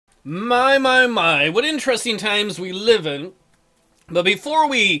My, what interesting times we live in. But before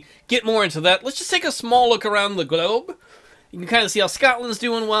we get more into that, let's just take a small look around the globe. You can kind of see how Scotland's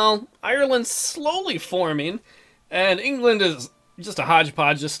doing well, Ireland's slowly forming, and England is just a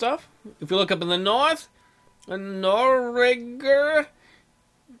hodgepodge of stuff. If you look up in the north, Norweger,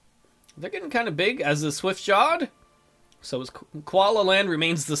 they're getting kind of big, as is Swiftjawed. So is Koala Land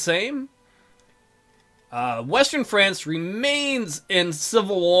remains the same. Western France remains in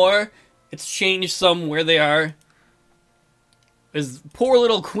civil war. It's changed some where they are. As poor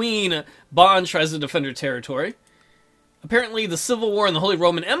little Queen Bonn tries to defend her territory. Apparently the civil war in the Holy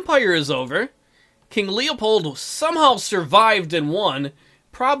Roman Empire is over. King Leopold somehow survived and won,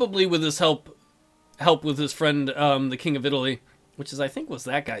 probably with his help with his friend, the King of Italy, which is, I think, was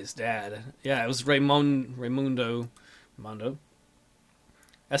that guy's dad. Yeah, it was Raimundo.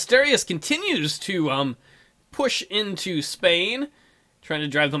 Asterius continues to push into Spain, trying to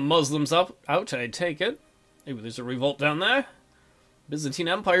drive the Muslims out. I'd take it. Maybe there's a revolt down there. Byzantine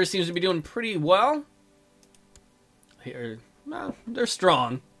Empire seems to be doing pretty well. Here, well, they're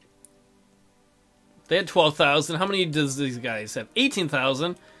strong. They had 12,000. How many does these guys have?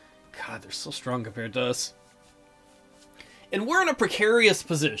 18,000. God, they're so strong compared to us. And we're in a precarious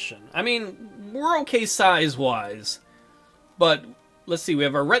position. I mean, we're okay size-wise. But, let's see, we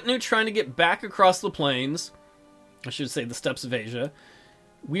have our retinue trying to get back across the plains. I should say the steppes of Asia.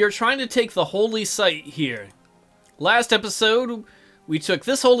 We are trying to take the holy site here. Last episode, we took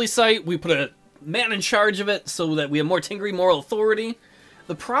this holy site, we put a man in charge of it so that we have more Tengri moral authority.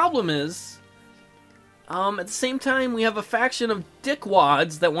 The problem is, at the same time, we have a faction of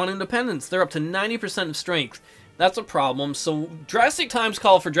dickwads that want independence. They're up to 90% of strength. That's a problem. So drastic times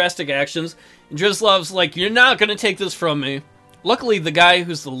call for drastic actions. And Drizlav's like, you're not going to take this from me. Luckily, the guy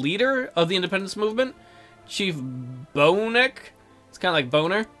who's the leader of the independence movement, Chief Bonek, it's kind of like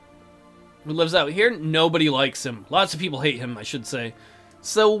Boner, who lives out here, nobody likes him. Lots of people hate him, I should say.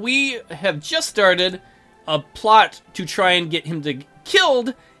 So we have just started a plot to try and get him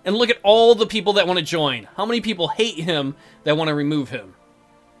killed, and look at all the people that want to join. How many people hate him that want to remove him?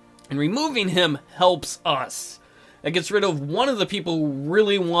 And removing him helps us. That gets rid of one of the people who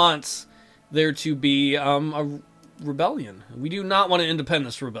really wants there to be a rebellion. We do not want an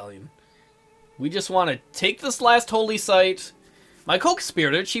independence rebellion. We just want to take this last holy site. My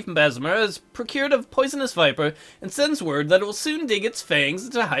co-conspirator, Chief Bessemer, has procured a poisonous viper and sends word that it will soon dig its fangs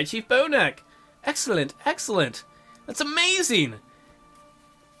into High Chief Bonek. Excellent, excellent. That's amazing.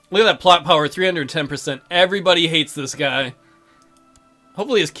 Look at that plot power, 310%. Everybody hates this guy.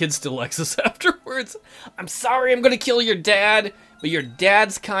 Hopefully his kid still likes us afterwards. I'm sorry I'm gonna kill your dad, but your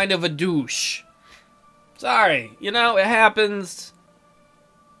dad's kind of a douche. Sorry, you know, it happens.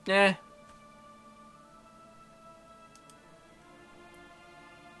 Eh.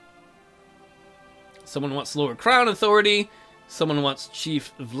 Someone wants lower crown authority. Someone wants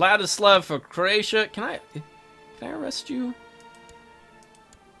Chief Vladislav for Croatia. Can I arrest you?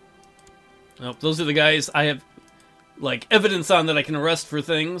 Nope, those are the guys I have, like, evidence on that I can arrest for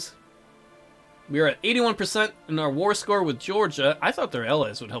things. We are at 81% in our war score with Georgia. I thought their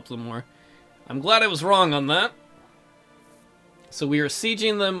allies would help them more. I'm glad I was wrong on that. So we are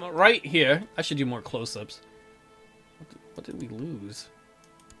sieging them right here. I should do more close-ups. What did we lose?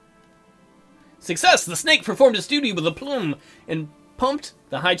 Success! The snake performed its duty with a plume and pumped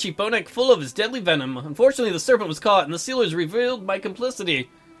the High Chief Bonek full of his deadly venom. Unfortunately, the serpent was caught, and the sealers revealed my complicity.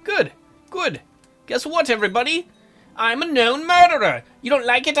 Good. Good. Guess what, everybody? I'm a known murderer. You don't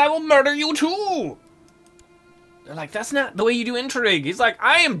like it, I will murder you too. They're like, that's not the way you do intrigue. He's like,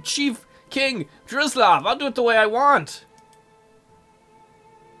 I am Chief King Drislav. I'll do it the way I want.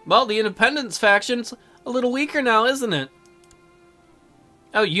 Well, the independence faction's a little weaker now, isn't it?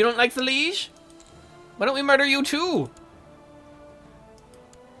 Oh, you don't like the liege? Why don't we murder you too?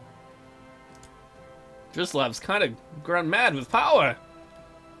 Drislav's kind of gone mad with power.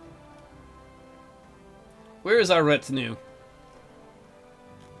 Where is our retinue?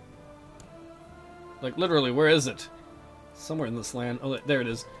 Like, literally, where is it? Somewhere in this land. Oh, there it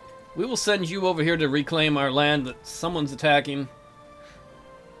is. We will send you over here to reclaim our land that someone's attacking.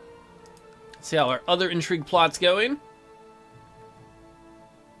 Let's see how our other intrigue plot's going.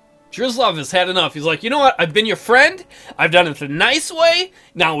 Drislav has had enough. He's like, you know what? I've been your friend. I've done it the nice way.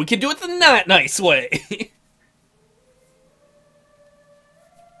 Now we can do it the not nice way.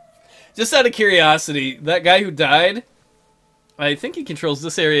 Just out of curiosity, that guy who died, I think he controls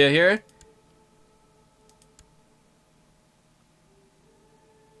this area here.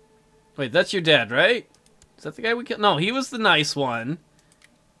 Wait, that's your dad, right? Is that the guy we killed? No, he was the nice one.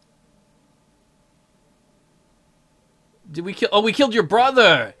 Did we kill? Oh, we killed your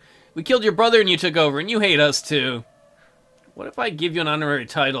brother. We killed your brother and you took over, and you hate us too. What if I give you an honorary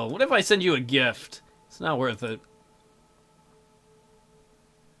title? What if I send you a gift? It's not worth it.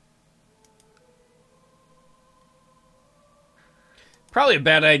 Probably a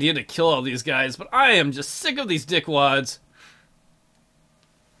bad idea to kill all these guys, but I am just sick of these dickwads.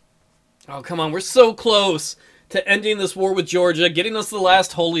 Oh, come on, we're so close to ending this war with Georgia, getting us the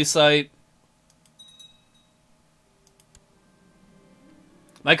last holy site.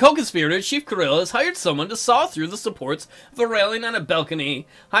 My co-conspirator, Chief Kirill, has hired someone to saw through the supports of a railing on a balcony.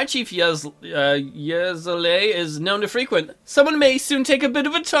 High Chief Yezale is known to frequent. Someone may soon take a bit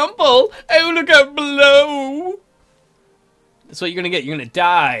of a tumble. Oh, look out below. That's what you're gonna get. You're gonna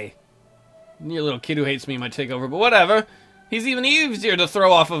die. Your little kid who hates me might take over, but whatever. He's even easier to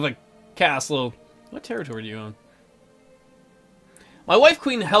throw off of a castle. What territory do you own? My wife,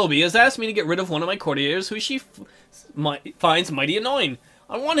 Queen Helby, has asked me to get rid of one of my courtiers who she finds mighty annoying.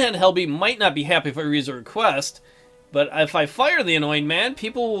 On one hand, Helby might not be happy if I raise a request, but if I fire the annoying man,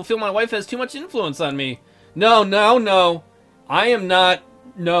 people will feel my wife has too much influence on me. No, no, no. I am not...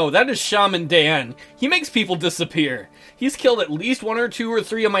 No, that is Shaman Dan. He makes people disappear. He's killed at least 1 or 2 or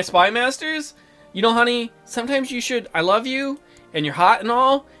 3 of my spy masters. You know, honey, sometimes you should... I love you, and you're hot and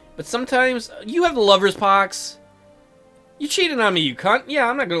all, but sometimes you have the lover's pox. You cheated on me, you cunt. Yeah,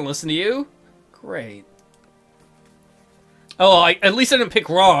 I'm not going to listen to you. Great. Oh, at least I didn't pick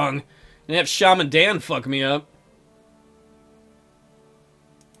wrong and have Shaman Dan fuck me up.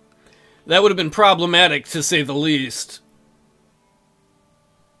 That would have been problematic, to say the least.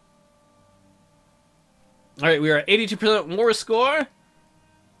 Alright, we are at 82% war score.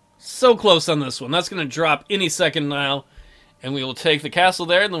 So close on this one. That's going to drop any second now. And we will take the castle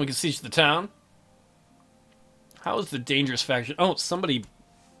there, and then we can siege the town. How is the dangerous faction? Oh, somebody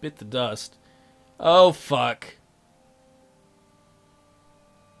bit the dust. Oh, fuck.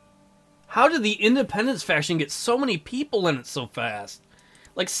 How did the Independence faction get so many people in it so fast?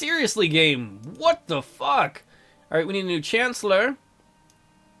 Like, seriously, game. What the fuck? Alright, we need a new chancellor.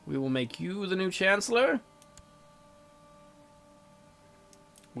 We will make you the new chancellor.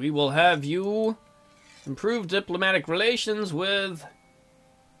 We will have you improve diplomatic relations with...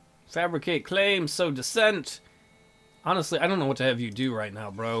 Fabricate claims, sow dissent. Honestly, I don't know what to have you do right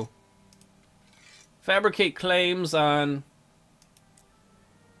now, bro. Fabricate claims on...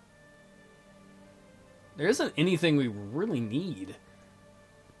 There isn't anything we really need.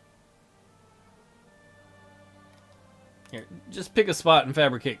 Here, just pick a spot and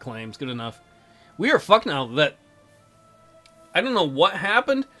fabricate claims. Good enough. We are fucked now. That... I don't know what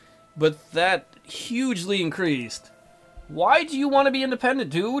happened, but that hugely increased. Why do you want to be independent,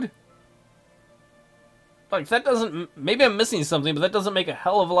 dude? Like, that doesn't... Maybe I'm missing something, but that doesn't make a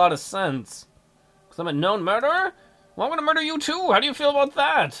hell of a lot of sense. Because I'm a known murderer? Well, I'm going to murder you too. How do you feel about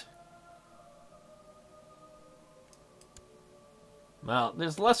that? Well,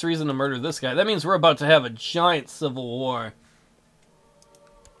 there's less reason to murder this guy. That means we're about to have a giant civil war.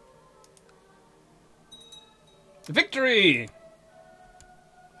 Victory!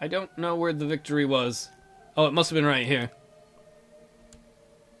 I don't know where the victory was. Oh, it must have been right here.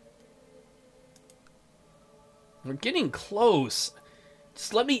 We're getting close.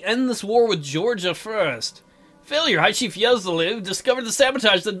 Just let me end this war with Georgia first. Failure. High Chief Yezalev discovered the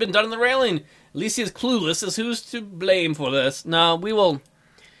sabotage that had been done in the railing. At least he is clueless as who's to blame for this. No, we'll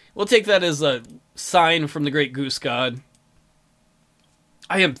take that as a sign from the great Goose God.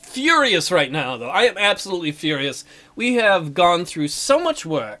 I am furious right now, though. I am absolutely furious. We have gone through so much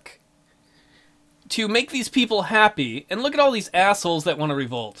work to make these people happy, and look at all these assholes that want to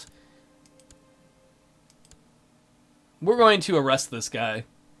revolt. We're going to arrest this guy.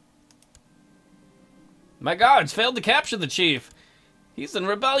 My guards failed to capture the chief. He's in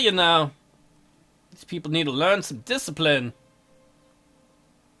rebellion now. These people need to learn some discipline.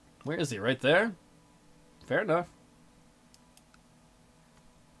 Where is he? Right there? Fair enough.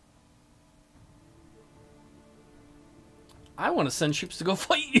 I want to send troops to go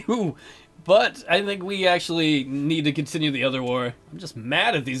fight you, but I think we actually need to continue the other war. I'm just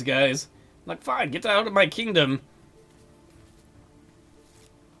mad at these guys. I'm like, fine, get out of my kingdom.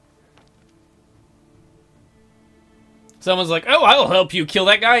 Someone's like, oh, I'll help you kill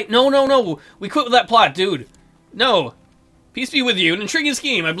that guy. No, no, no. We quit with that plot, dude. No. Peace be with you. An intriguing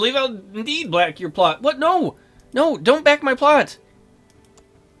scheme. I believe I'll indeed back your plot. What? No. No, don't back my plot.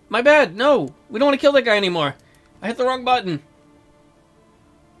 My bad. No. We don't want to kill that guy anymore. I hit the wrong button.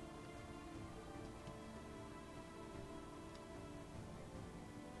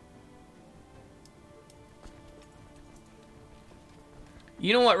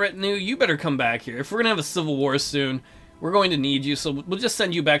 You know what, retinue? You better come back here. If we're going to have a civil war soon, We're going to need you, so we'll just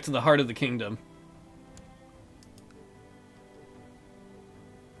send you back to the heart of the kingdom.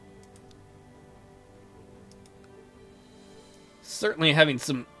 Certainly having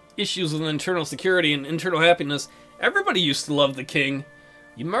some issues with internal security and internal happiness. Everybody used to love the king.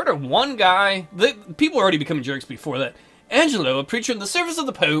 You murder one guy, people were already becoming jerks before that. Angelo, a preacher in the service of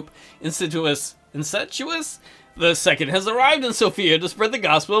the Pope, incestuous the second, has arrived in Sofia to spread the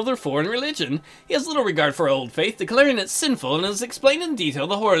gospel of their foreign religion. He has little regard for our old faith, declaring it sinful, and has explained in detail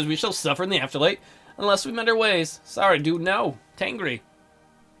the horrors we shall suffer in the afterlife unless we mend our ways. Sorry, dude, no. Tengri.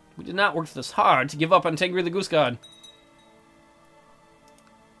 We did not work this hard to give up on Tengri the Goose God.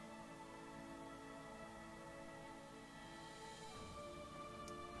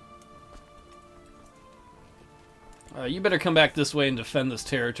 You better come back this way and defend this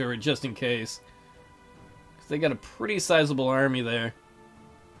territory, just in case. Because they got a pretty sizable army there.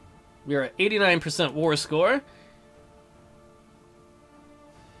 We are at 89% war score.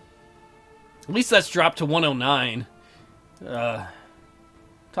 At least that's dropped to 109.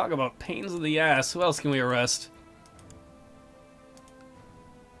 Talk about pains in the ass. Who else can we arrest?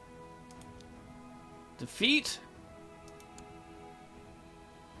 Defeat?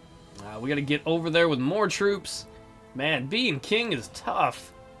 We gotta get over there with more troops. Man, being king is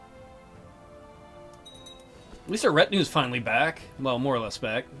tough. At least our retinue's finally back. Well, more or less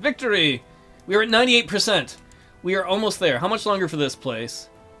back. Victory! We are at 98%. We are almost there. How much longer for this place?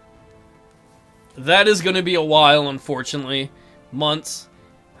 That is going to be a while, unfortunately. Months.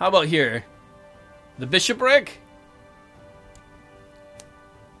 How about here? The bishopric?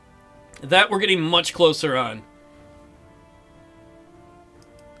 That we're getting much closer on.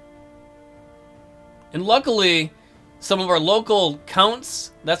 And luckily, some of our local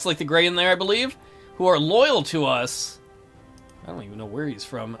counts, that's like the gray in there, I believe, who are loyal to us. I don't even know where he's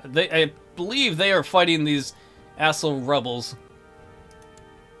from. I believe they are fighting these asshole rebels.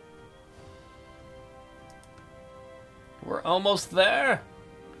 We're almost there.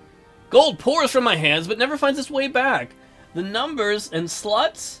 Gold pours from my hands, but never finds its way back. The numbers and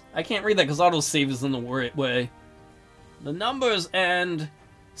sluts? I can't read that because autosave is in the way. The numbers and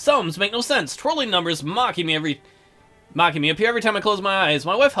sums make no sense. Trolling numbers mocking me appear every time I close my eyes.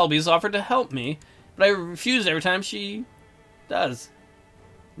 My wife Helby has offered to help me, but I refuse every time she does.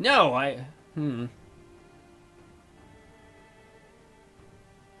 No, I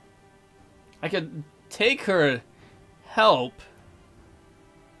could take her help.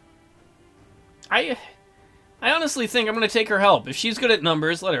 I honestly think I'm going to take her help. If she's good at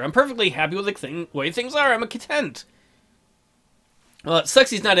numbers, let her. I'm perfectly happy with the way things are. I'm content. Well, it sucks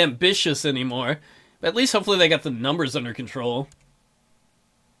he's not ambitious anymore. But at least hopefully they got the numbers under control.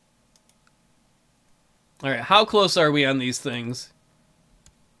 Alright, how close are we on these things?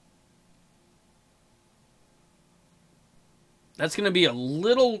 That's going to be a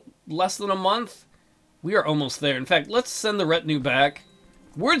little less than a month. We are almost there. In fact, let's send the retinue back.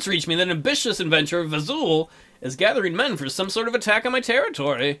 Words reach me that an ambitious adventurer, Vazul, is gathering men for some sort of attack on my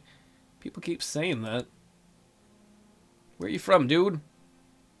territory. People keep saying that. Where are you from, dude?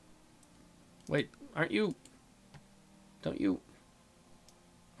 Wait, aren't you... Aren't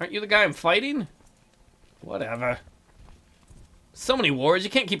you the guy I'm fighting? Whatever. So many wars, you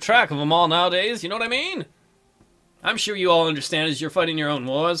can't keep track of them all nowadays, you know what I mean? I'm sure you all understand as you're fighting your own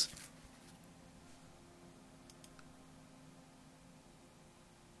wars.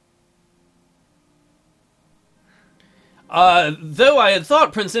 Though I had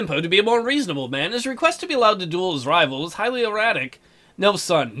thought Prince Impo to be a more reasonable man, his request to be allowed to duel his rival was highly erratic. No,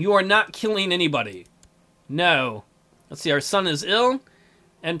 son, you are not killing anybody. No. Let's see, our son is ill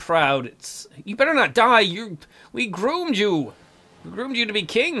and proud. You better not die. We groomed you. We groomed you to be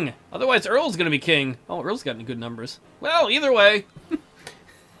king. Otherwise, Earl's gonna be king. Oh, Earl's got any good numbers. Well, either way.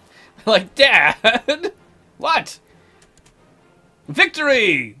 Like, Dad! What?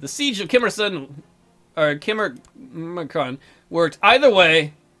 Victory! The siege of Kimmerson, or Kimmercon, worked. Either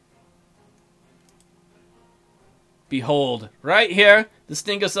way, behold, right here, the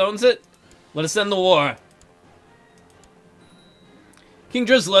Stingus owns it. Let us end the war. King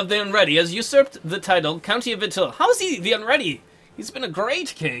Drizlev the Unready has usurped the title County of Vitil. How is he the Unready? He's been a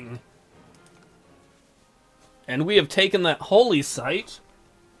great king. And we have taken that holy site.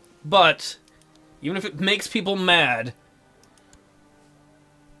 But, even if it makes people mad...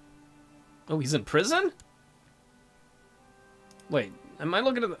 Oh, he's in prison? Wait, am I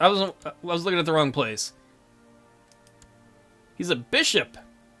looking at... I was looking at the wrong place. He's a bishop.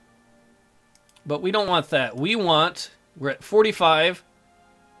 But we don't want that. We want... We're at 45.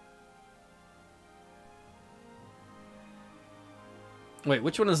 Wait,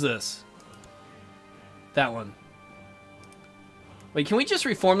 which one is this? That one. Wait, can we just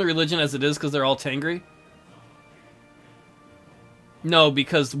reform the religion as it is because they're all Tengri? No,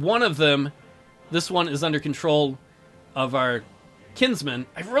 because one of them, this one is under control of our kinsman.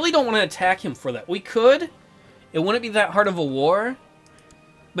 I really don't want to attack him for that. We could. It wouldn't be that hard of a war.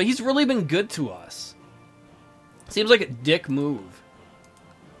 But he's really been good to us. Seems like a dick move.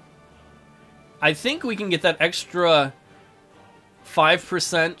 I think we can get that extra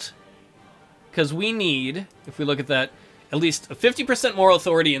 5%. Because we need, if we look at that, at least a 50% moral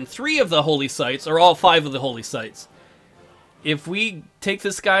authority in 3 of the holy sites, or all 5 of the holy sites. If we take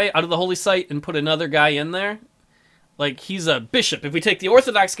this guy out of the holy site and put another guy in there, like he's a bishop. If we take the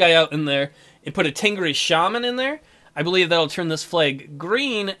Orthodox guy out in there and put a Tengri shaman in there, I believe that'll turn this flag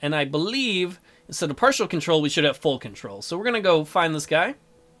green, and I believe instead of partial control, we should have full control. So we're going to go find this guy.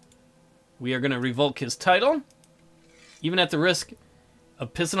 We are going to revoke his title, even at the risk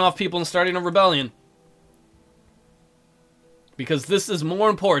of pissing off people and starting a rebellion. Because this is more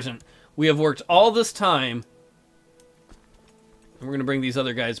important. We have worked all this time. And we're going to bring these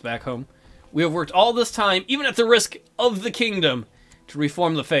other guys back home. We have worked all this time, even at the risk of the kingdom, to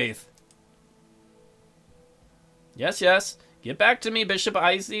reform the faith. Yes, yes. Get back to me, Bishop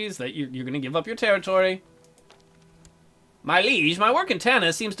Isis, that you're going to give up your territory. My liege, my work in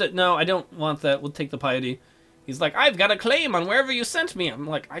Tanna seems to... No, I don't want that. We'll take the piety. He's like, I've got a claim on wherever you sent me. I'm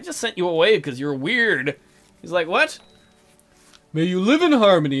like, I just sent you away because you're weird. He's like, what? May you live in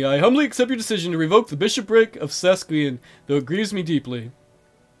harmony. I humbly accept your decision to revoke the bishopric of Sesquian, though it grieves me deeply.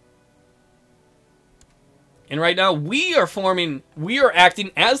 And right now, we are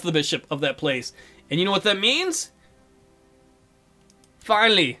acting as the bishop of that place. And you know what that means?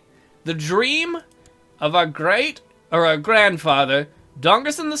 Finally, the dream of our grandfather,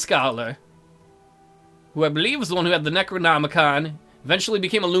 Dongerson the Scholar, who I believe was the one who had the Necronomicon, eventually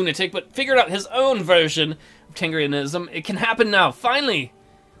became a lunatic, but figured out his own version of Tengrianism. It can happen now. Finally,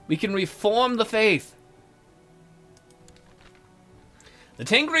 we can reform the faith. The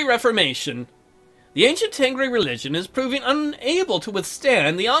Tengri Reformation. The ancient Tengri religion is proving unable to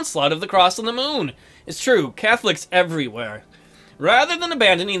withstand the onslaught of the cross and the moon. It's true, Catholics everywhere. Rather than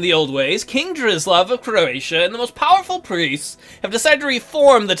abandoning the old ways, King Drislav of Croatia and the most powerful priests have decided to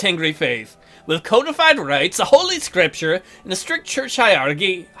reform the Tengri faith. With codified rites, a holy scripture, and a strict church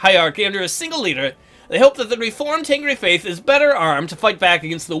hierarchy under a single leader, they hope that the reformed Tengri faith is better armed to fight back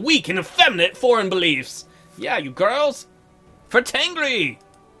against the weak and effeminate foreign beliefs. Yeah, you girls. For Tengri!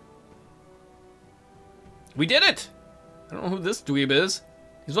 We did it! I don't know who this dweeb is.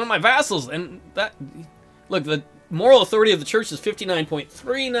 He's one of my vassals, and that... Look, the moral authority of the church is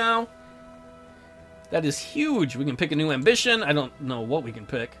 59.3 now. That is huge. We can pick a new ambition. I don't know what we can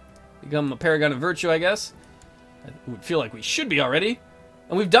pick. Become a paragon of virtue, I guess. I would feel like we should be already.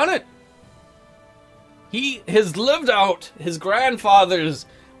 And we've done it! He has lived out his grandfather's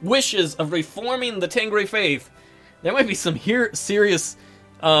wishes of reforming the Tengri faith. There might be some serious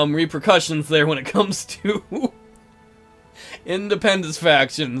repercussions there when it comes to independence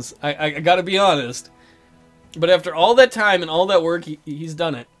factions. I gotta be honest. But after all that time and all that work, he's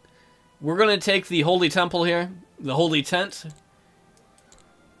done it. We're going to take the Holy Temple here, the Holy Tent.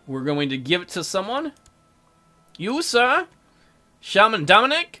 We're going to give it to someone. You, sir, Shaman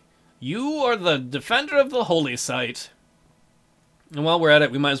Dominic, you are the defender of the holy site. And while we're at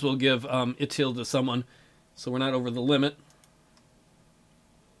it, we might as well give Itil to someone, so we're not over the limit.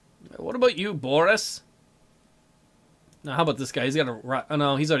 What about you, Boris? Now, how about this guy? He's got a... Oh,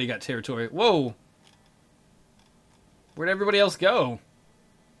 no, he's already got territory. Whoa! Where'd everybody else go?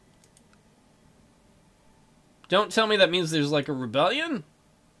 Don't tell me that means there's, like, a rebellion?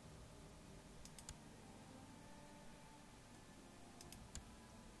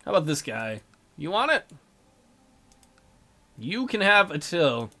 How about this guy? You want it? You can have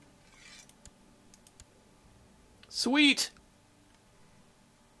Itil. Sweet!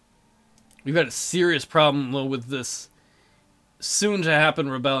 We've got a serious problem, though, with this soon-to-happen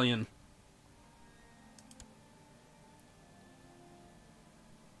rebellion.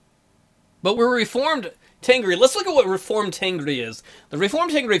 But we're reformed Tengri. Let's look at what reformed Tengri is. The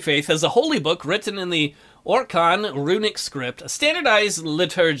reformed Tengri faith has a holy book written in the Orkan runic script, a standardized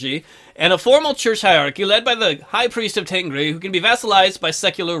liturgy, and a formal church hierarchy led by the high priest of Tengri, who can be vassalized by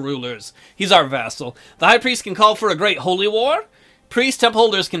secular rulers. He's our vassal. The high priest can call for a great holy war. Priests, temple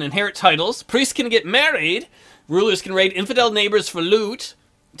holders can inherit titles. Priests can get married. Rulers can raid infidel neighbors for loot.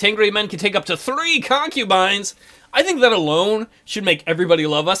 Tengri men can take up to 3 concubines. I think that alone should make everybody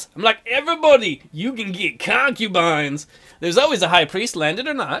love us. I'm like, everybody, you can get concubines. There's always a high priest, landed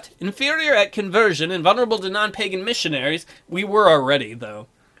or not. Inferior at conversion and vulnerable to non-pagan missionaries. We were already, though.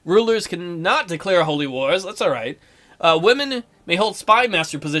 Rulers cannot declare holy wars. That's all right. Women may hold spy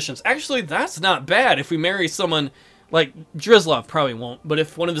master positions. Actually, that's not bad if we marry someone like Drizlov probably won't, but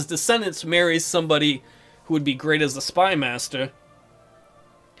if one of his descendants marries somebody who would be great as a spy master.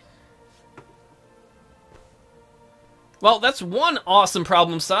 Well, that's one awesome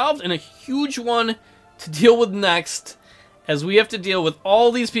problem solved, and a huge one to deal with next, as we have to deal with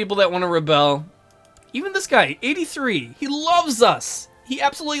all these people that want to rebel. Even this guy, 83, he loves us. He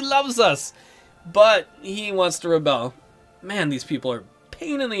absolutely loves us, but he wants to rebel. Man, these people are a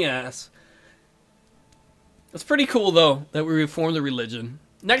pain in the ass. It's pretty cool, though, that we reform the religion.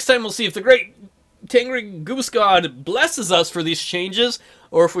 Next time we'll see if the great Tengri Guiscard blesses us for these changes,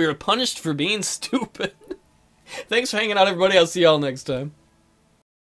 or if we are punished for being stupid. Thanks for hanging out, everybody. I'll see y'all next time.